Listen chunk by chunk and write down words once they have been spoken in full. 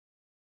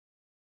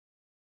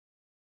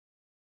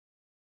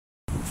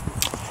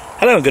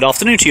Hello and good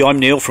afternoon to you. I'm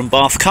Neil from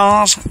Bath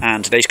Cars,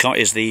 and today's car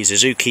is the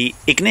Suzuki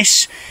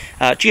Ignis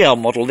GL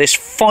model. This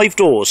 5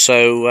 doors,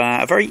 so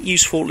a very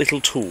useful little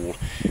tool.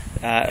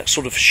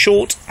 Sort of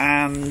short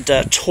and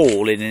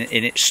tall in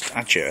its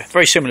stature.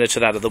 Very similar to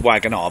that of the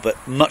Wagon R,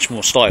 but much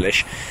more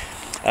stylish.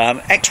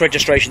 X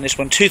registration, this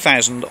one,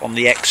 2000 on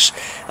the X.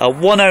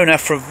 One owner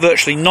for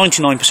virtually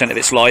 99% of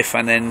its life,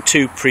 and then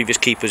 2 previous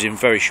keepers in a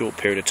very short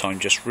period of time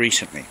just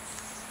recently.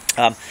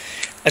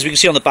 As we can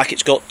see on the back,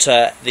 it's got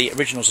the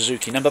original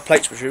Suzuki number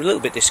plates, which are a little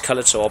bit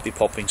discoloured, so I'll be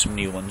popping some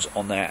new ones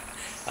on there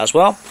as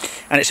well.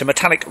 And it's a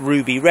metallic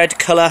ruby red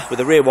colour with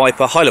a rear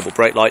wiper, high-level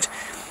brake light,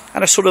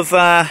 and a sort of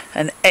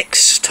an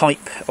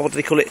X-type, what do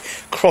they call it,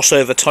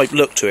 crossover type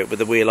look to it with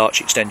the wheel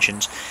arch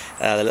extensions,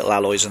 the little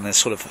alloys, and the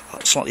sort of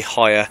slightly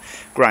higher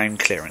ground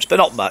clearance, but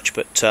not much,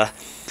 but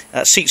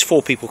seats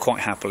 4 people quite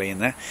happily in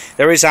there.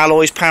 There is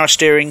alloys, power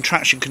steering,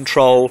 traction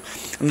control,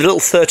 and the little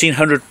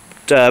 1300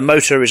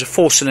 motor is a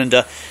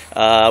 4-cylinder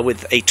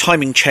with a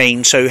timing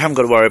chain, so you haven't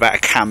got to worry about a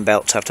cam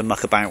belt to have to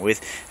muck about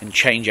with and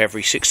change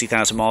every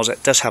 60,000 miles.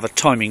 It does have a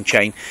timing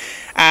chain,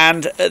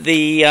 and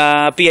the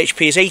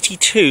BHP is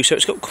 82, so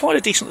it's got quite a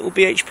decent little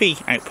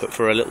BHP output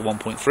for a little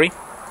 1.3.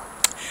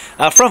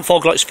 Front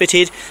fog lights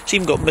fitted. It's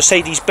even got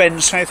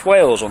Mercedes-Benz South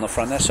Wales on the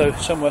front there, so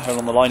somewhere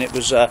along the line it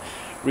was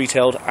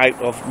retailed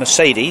out of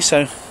Mercedes,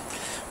 so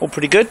all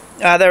pretty good.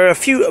 There are a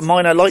few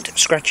minor light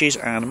scratches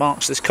and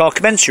marks. This car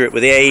commensurate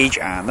with the age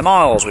and the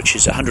miles, which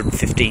is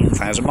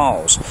 115,000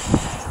 miles.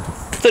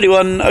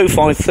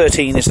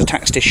 31,0513 is the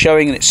tax dish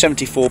showing, and it's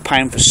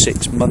 £74 for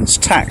 6 months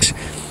tax.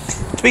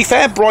 To be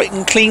fair, bright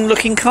and clean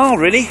looking car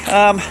really.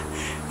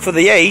 For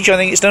the age, I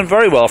think it's done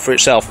very well for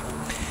itself.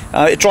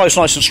 It drives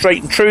nice and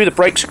straight and true, the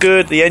brakes are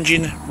good, the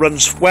engine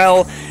runs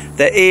well.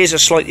 There is a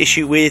slight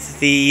issue with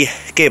the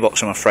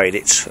gearbox, I'm afraid.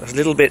 It's a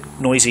little bit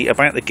noisy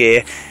about the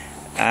gear,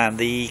 and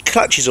the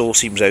clutches all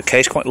seems okay.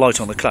 It's quite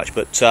light on the clutch,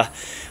 but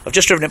I've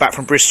just driven it back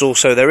from Bristol,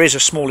 so there is a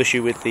small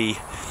issue with the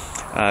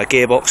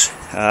gearbox.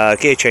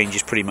 Gear change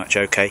is pretty much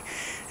okay.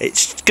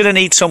 It's going to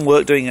need some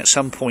work doing at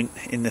some point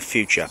in the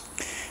future.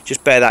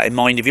 Just bear that in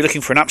mind. If you're looking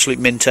for an absolute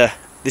minter,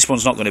 this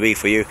one's not going to be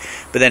for you.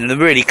 But then the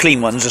really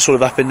clean ones are sort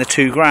of up in the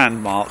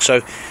 £2,000 mark,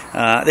 so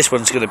this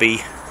one's going to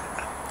be,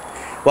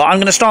 well, I'm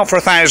going to start for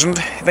 1,000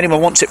 if anyone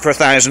wants it for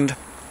 1,000.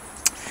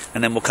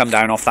 And then we'll come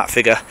down off that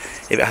figure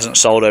if it hasn't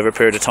sold over a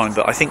period of time.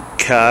 But I think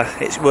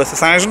it's worth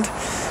 1,000.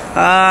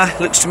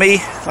 Looks to me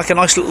like a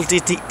nice little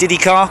diddy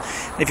car.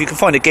 And if you can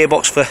find a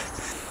gearbox for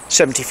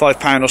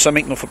 £75 or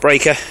something, or for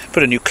breaker,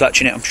 put a new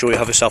clutch in it, I'm sure you'll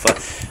have yourself a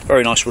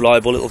very nice,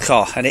 reliable little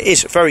car. And it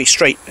is very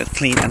straight and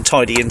clean and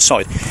tidy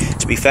inside.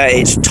 To be fair,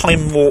 it's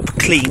time warp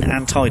clean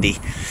and tidy.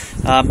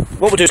 What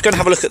we'll do is go and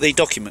have a look at the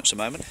documents a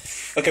moment.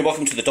 Okay,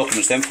 welcome to the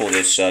documents then for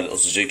this little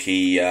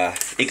Suzuki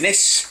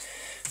Ignis.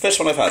 First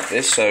one I've had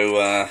this,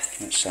 so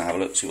let's have a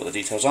look, see what the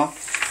details are.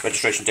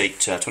 Registration date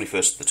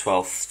 21st of the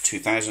 12th,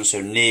 2000,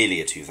 so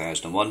nearly a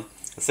 2001. A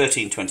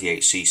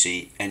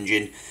 1328cc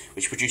engine,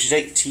 which produces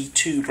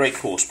 82 brake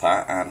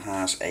horsepower and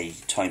has a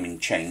timing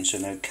chain, so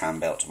no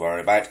cam belt to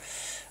worry about.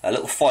 A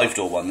little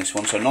 5-door one, this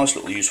one, so a nice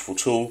little useful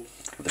tool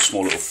with a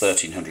small little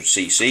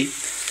 1300cc.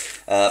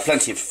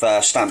 Plenty of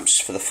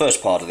stamps for the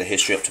first part of the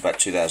history up to about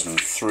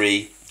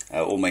 2003.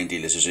 All main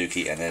dealer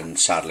Suzuki, and then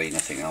sadly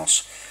nothing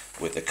else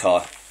with the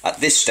car. At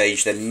this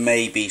stage there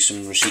may be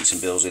some receipts and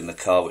bills in the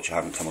car which I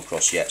haven't come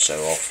across yet, so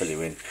I'll fill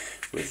you in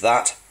with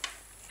that.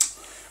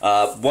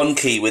 One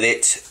key with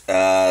it,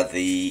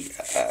 the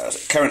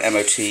current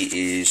MOT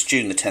is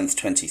June the 10th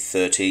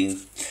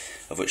 2013,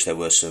 of which there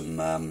were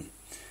some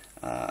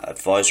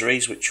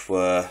advisories, which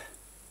were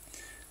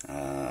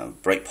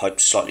brake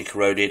pipes slightly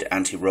corroded,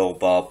 anti-roll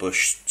bar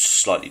bush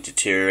slightly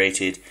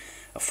deteriorated,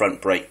 a front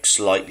brake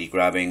slightly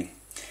grabbing,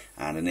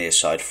 and a near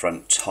side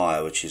front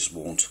tyre which is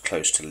worn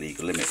close to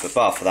legal limit. But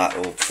bar for that,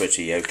 all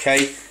pretty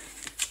okay.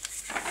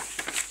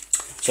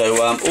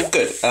 So all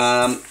good.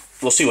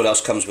 We'll see what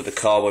else comes with the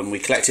car when we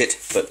collect it,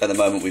 but at the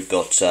moment we've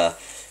got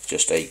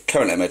just a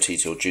current MOT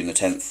till June the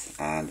 10th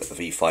and the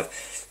V5.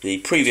 The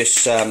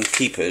previous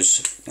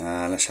keepers,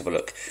 let's have a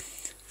look,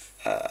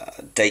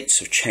 dates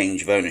of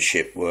change of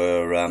ownership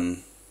were,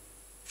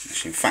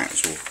 actually in fact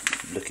it's all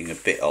looking a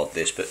bit odd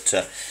this, but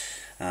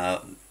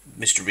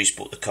Mr. Reese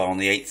bought the car on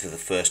the 8th of the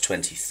 1st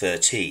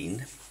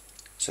 2013,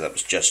 so that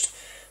was just,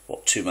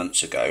 what, 2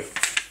 months ago,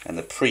 and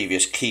the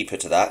previous keeper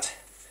to that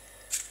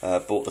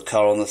bought the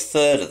car on the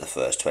 3rd of the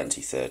 1st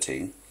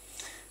 2013.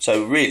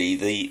 So really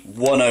the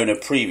one owner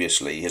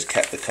previously has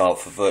kept the car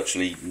for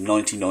virtually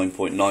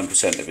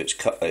 99.9% of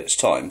its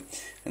time,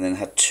 and then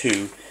had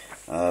 2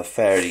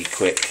 fairly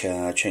quick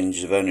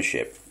changes of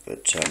ownership,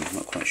 but I'm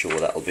not quite sure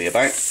what that will be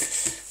about,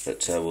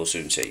 but we'll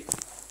soon see.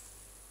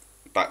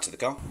 Back to the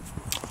car.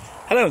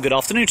 Hello and good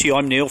afternoon to you.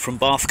 I'm Neil from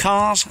Bath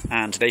Cars,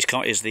 and today's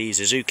car is the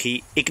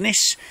Suzuki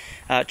Ignis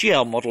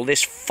GL model.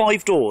 This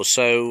 5 doors,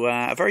 so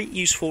a very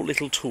useful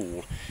little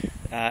tool.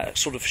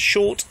 Sort of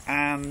short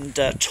and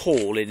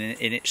tall in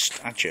its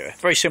stature.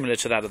 Very similar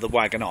to that of the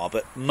Wagon R,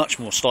 but much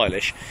more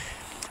stylish.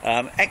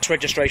 X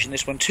registration,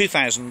 this one,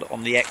 2000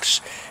 on the X.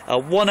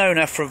 One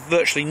owner for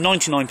virtually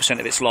 99%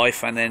 of its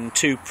life, and then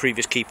 2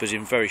 previous keepers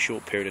in a very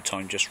short period of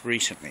time just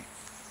recently.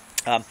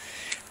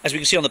 As we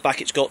can see on the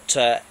back, it's got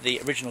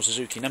the original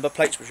Suzuki number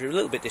plates, which are a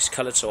little bit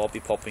discoloured, so I'll be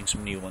popping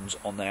some new ones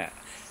on there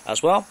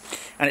as well.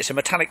 And it's a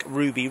metallic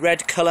ruby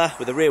red colour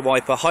with a rear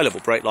wiper, high level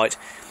brake light,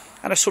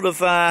 and a sort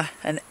of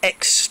an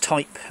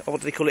X-type, what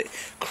do they call it,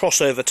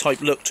 crossover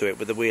type look to it,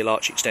 with the wheel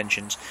arch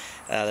extensions,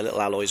 the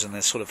little alloys, and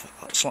there's sort of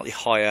slightly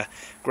higher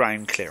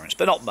ground clearance,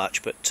 but not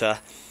much, but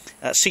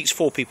seats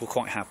 4 people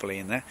quite happily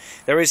in there.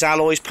 There is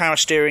alloys, power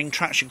steering,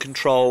 traction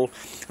control,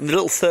 and the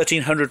little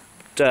 1300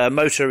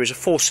 motor is a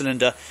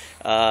 4-cylinder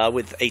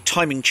with a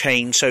timing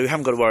chain, so you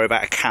haven't got to worry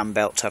about a cam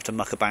belt to have to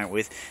muck about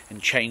with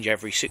and change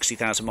every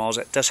 60,000 miles.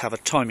 It does have a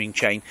timing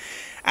chain,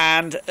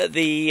 and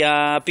the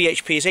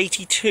BHP is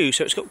 82,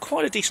 so it's got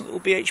quite a decent little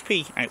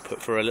BHP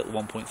output for a little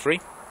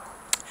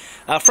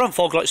 1.3. Front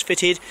fog lights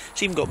fitted.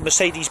 It's even got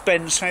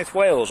Mercedes-Benz South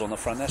Wales on the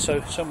front there,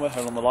 so somewhere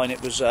along the line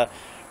it was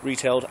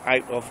retailed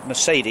out of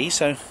Mercedes,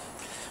 so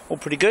all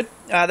pretty good.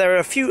 There are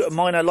a few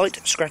minor light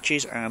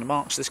scratches and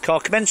marks. This car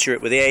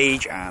commensurate with the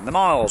age and the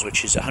miles,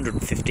 which is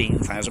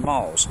 115,000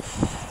 miles.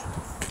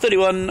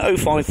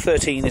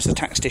 31,0513 is the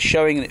tax dish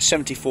showing, and it's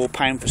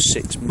 £74 for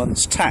 6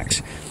 months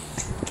tax.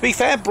 To be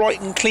fair, bright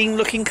and clean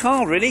looking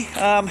car really.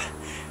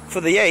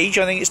 For the age,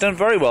 I think it's done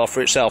very well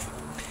for itself.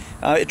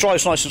 It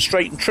drives nice and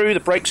straight and true,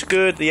 the brakes are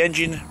good, the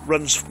engine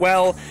runs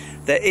well.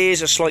 There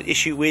is a slight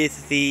issue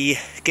with the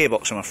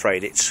gearbox, I'm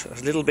afraid. It's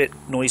a little bit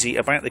noisy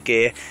about the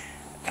gear,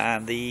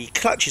 and the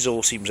clutches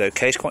all seems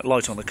okay. It's quite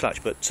light on the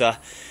clutch, but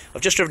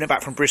I've just driven it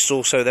back from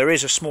Bristol, so there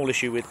is a small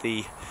issue with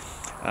the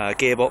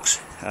gearbox.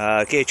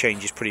 Gear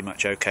change is pretty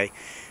much okay.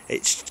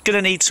 It's going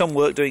to need some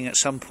work doing at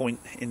some point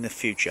in the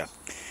future.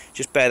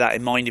 Just bear that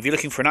in mind. If you're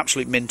looking for an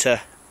absolute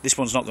minter, this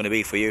one's not going to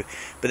be for you,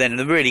 but then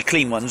the really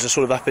clean ones are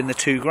sort of up in the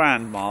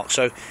 £2,000 mark,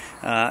 so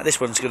this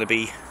one's going to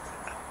be,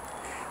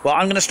 well,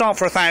 I'm going to start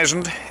for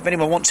 1,000 if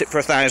anyone wants it for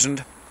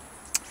 1,000,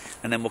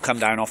 and then we'll come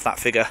down off that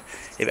figure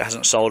if it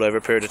hasn't sold over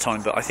a period of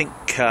time. But I think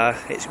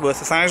it's worth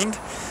 1,000.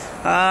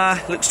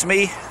 Looks to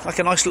me like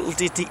a nice little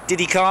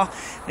diddy car.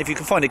 And if you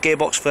can find a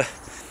gearbox for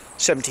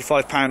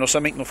 £75 or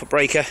something, off a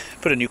breaker,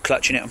 put a new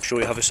clutch in it, I'm sure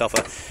you'll have yourself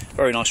a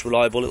very nice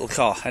reliable little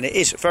car. And it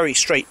is very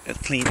straight and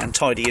clean and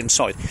tidy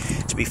inside.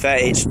 To be fair,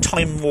 it's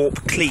time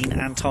warp clean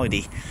and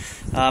tidy.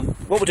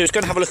 What we'll do is go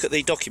and have a look at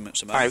the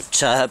documents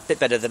about a bit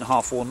better than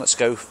half worn. Let's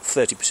go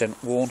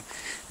 30% worn.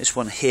 This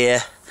one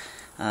here,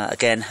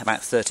 again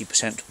about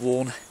 30%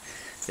 worn.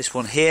 This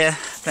one here,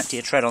 plenty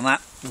of tread on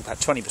that, about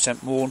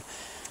 20% worn.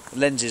 The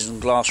lenses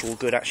and glass are all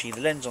good. Actually,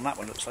 the lens on that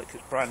one looks like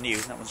it's brand new.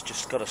 That one's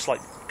just got a slight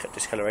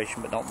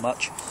discoloration, but not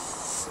much.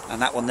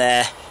 And that one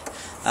there,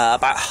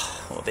 about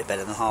a bit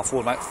better than half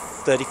worn, about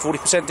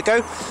 30-40% to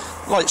go.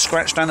 Light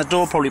scratch down the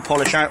door, probably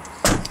polish out.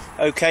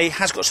 Okay,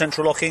 has got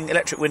central locking,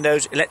 electric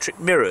windows, electric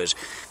mirrors,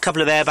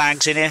 couple of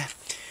airbags in here,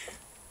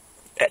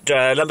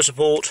 lumbar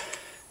support,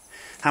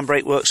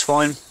 handbrake works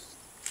fine.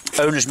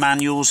 Owner's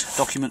manuals,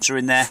 documents are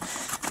in there.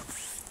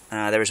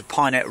 There is a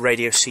Pioneer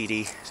radio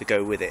CD to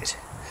go with it.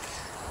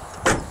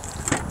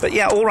 But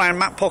yeah, all round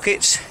map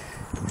pockets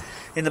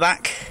in the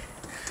back.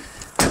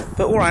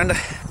 But all round,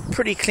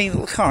 pretty clean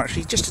little car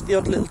actually. Just the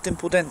odd little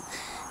dimple dent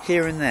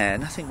here and there.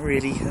 Nothing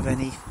really of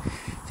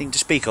anything to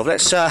speak of.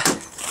 Let's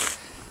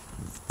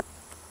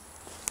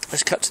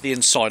cut to the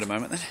inside a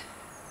moment then.